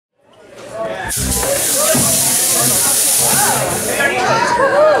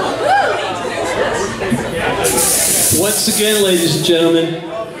Once again, ladies and gentlemen,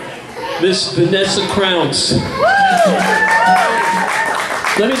 Miss Vanessa Crounse.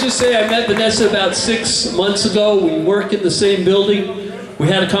 Let me just say, I met Vanessa about 6 months ago. We work in the same building. We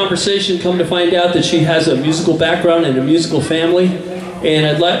had a conversation, come to find out that she has a musical background and a musical family. And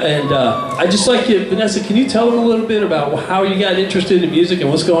I'd just like you, Vanessa, can you tell them a little bit about how you got interested in music and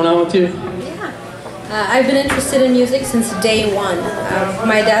what's going on with you? Yeah. I've been interested in music since day one.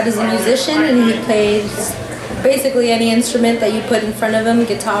 My dad is a musician and he plays basically any instrument that you put in front of him: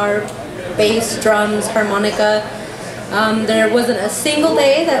 guitar, bass, drums, harmonica. There wasn't a single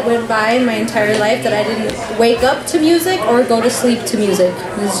day that went by in my entire life that I didn't wake up to music or go to sleep to music.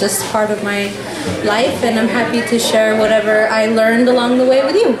 It's just part of my life, and I'm happy to share whatever I learned along the way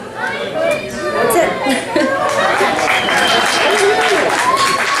with you. That's it.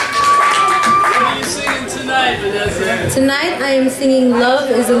 What are you singing tonight, Vanessa? Tonight I am singing "Love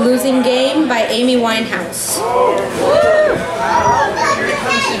is a Losing Game" by Amy Winehouse.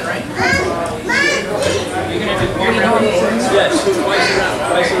 Yes, twice around,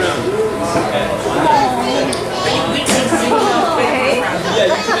 twice around. Yeah,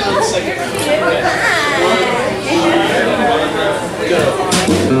 you come in on the second round. Go.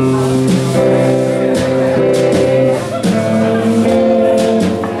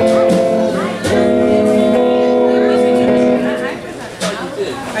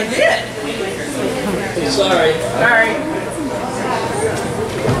 I did. Sorry. Sorry.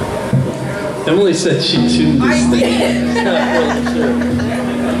 Emily said she tuned this thing. Did.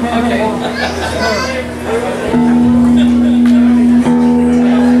 Okay.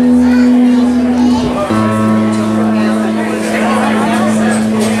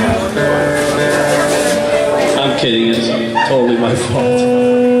 I'm kidding, it's totally my fault.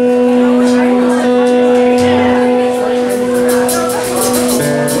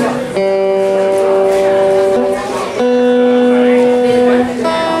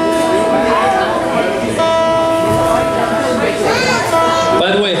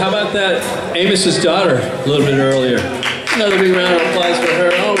 Amos's daughter a little bit earlier. Another big round of applause for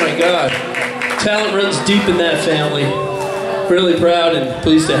her. Oh my God. Talent runs deep in that family. Really proud and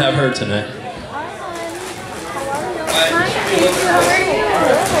pleased to have her tonight.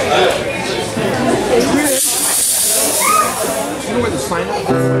 You know where the sign up?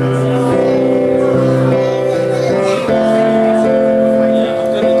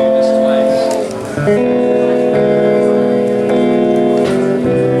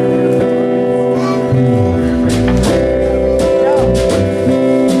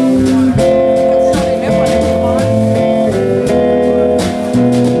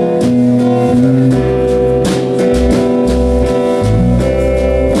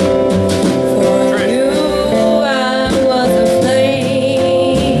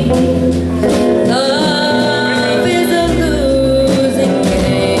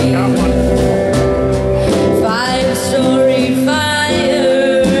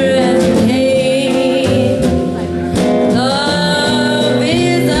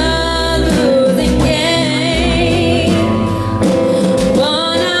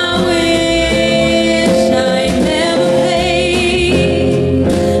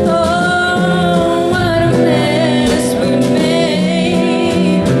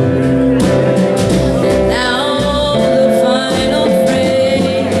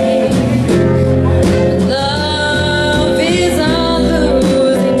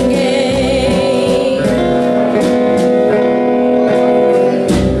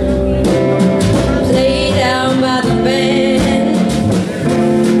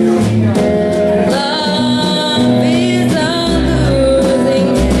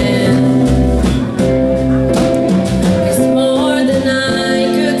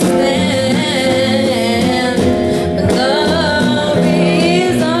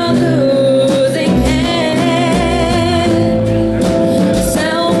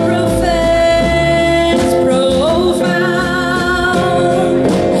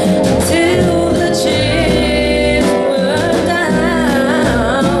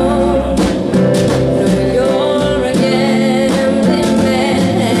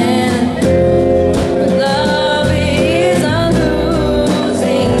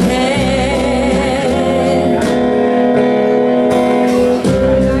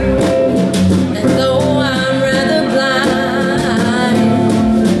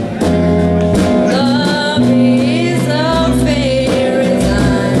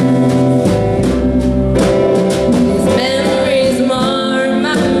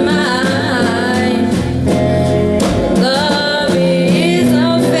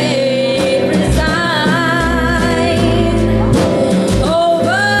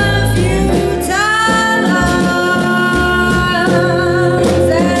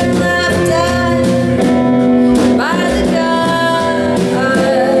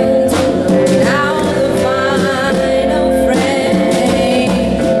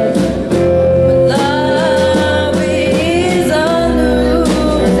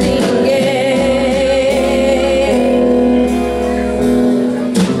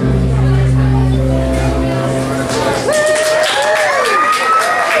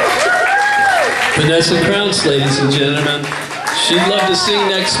 Vanessa Crounse, ladies and gentlemen. She'd love to sing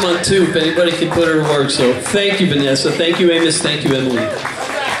next month too, if anybody can put her to work. So thank you, Vanessa. Thank you, Amos. Thank you, Emily.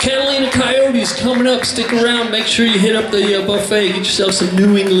 Catalina Coyotes coming up. Stick around. Make sure you hit up the buffet. Get yourself some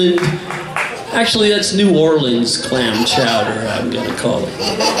New England. Actually, that's New Orleans clam chowder, I'm going to call it.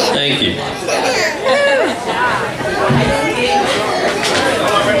 Thank you.